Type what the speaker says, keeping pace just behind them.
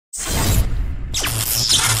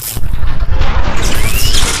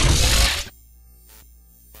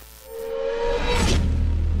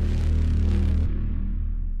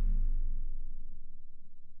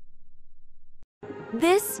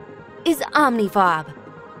OmniFob,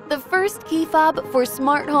 the first key fob for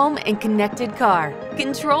smart home and connected car.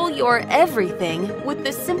 Control your everything with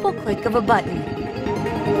the simple click of a button.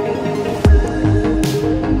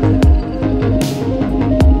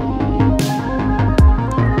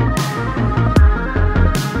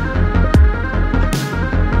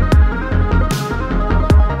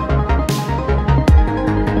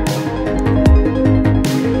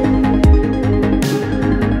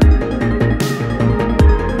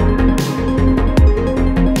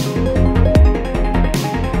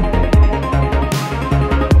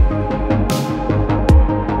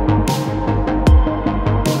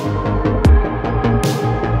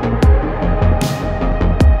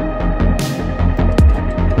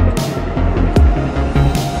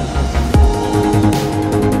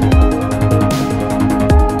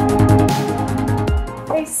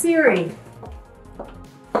 Hey Siri,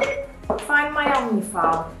 find my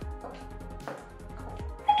OmniFob.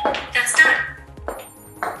 That's done.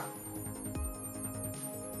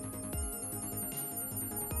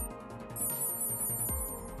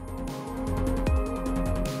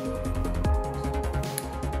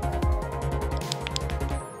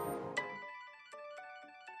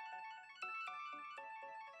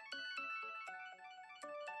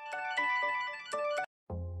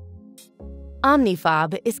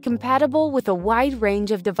 OmniFob is compatible with a wide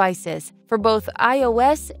range of devices for both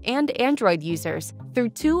iOS and Android users through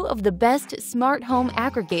two of the best smart home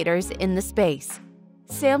aggregators in the space,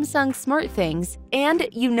 Samsung SmartThings and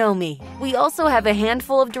YouKnowMe. We also have a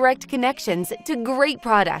handful of direct connections to great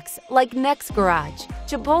products like NextGarage,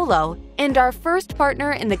 Chipotle, and our first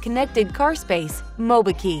partner in the connected car space,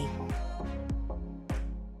 MobiKey.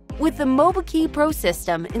 With the MobiKey Pro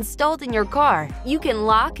system installed in your car, you can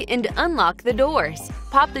lock and unlock the doors,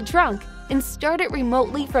 pop the trunk, and start it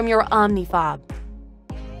remotely from your OmniFob.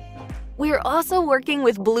 We're also working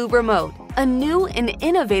with Blue Remote, a new and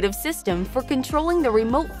innovative system for controlling the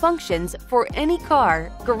remote functions for any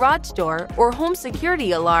car, garage door, or home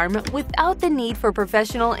security alarm without the need for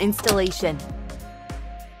professional installation.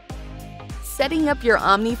 Setting up your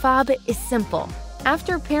OmniFob is simple.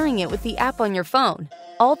 After pairing it with the app on your phone,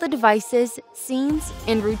 all the devices, scenes,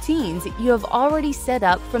 and routines you have already set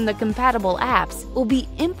up from the compatible apps will be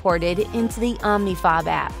imported into the OmniFob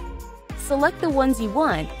app. Select the ones you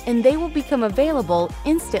want, and they will become available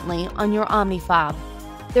instantly on your OmniFob.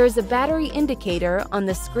 There is a battery indicator on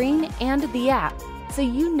the screen and the app, so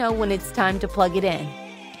you know when it's time to plug it in.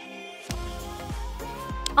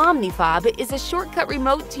 OmniFob is a shortcut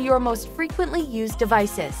remote to your most frequently used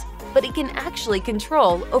devices, but it can actually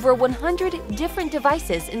control over 100 different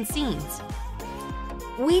devices and scenes.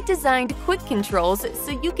 We designed quick controls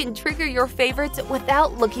so you can trigger your favorites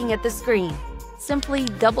without looking at the screen. Simply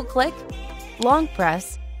double-click, long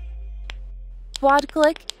press,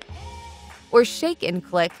 quad-click, or shake and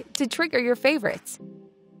click to trigger your favorites.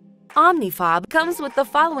 OmniFob comes with the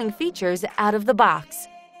following features out of the box: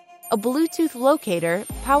 a Bluetooth locator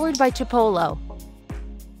powered by Chipotle,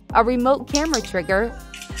 a remote camera trigger,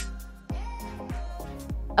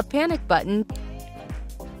 a panic button,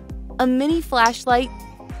 a mini flashlight,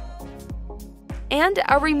 and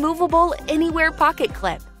a removable anywhere pocket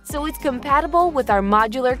clip, so it's compatible with our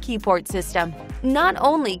modular keyport system. Not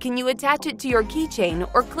only can you attach it to your keychain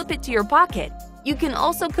or clip it to your pocket, you can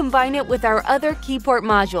also combine it with our other keyport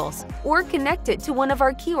modules or connect it to one of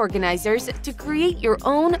our key organizers to create your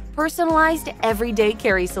own personalized everyday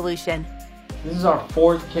carry solution. This is our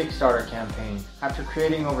fourth Kickstarter campaign. After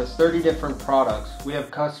creating over 30 different products, we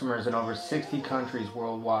have customers in over 60 countries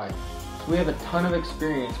worldwide. So we have a ton of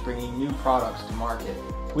experience bringing new products to market.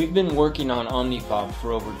 We've been working on OmniFob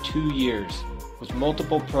for over 2 years with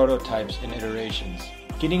multiple prototypes and iterations.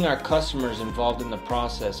 Getting our customers involved in the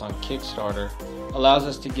process on Kickstarter allows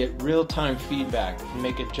us to get real-time feedback and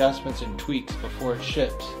make adjustments and tweaks before it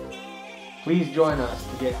ships. Please join us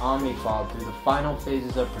to get OmniFob through the final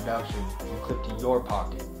phases of production and clip to your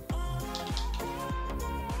pocket.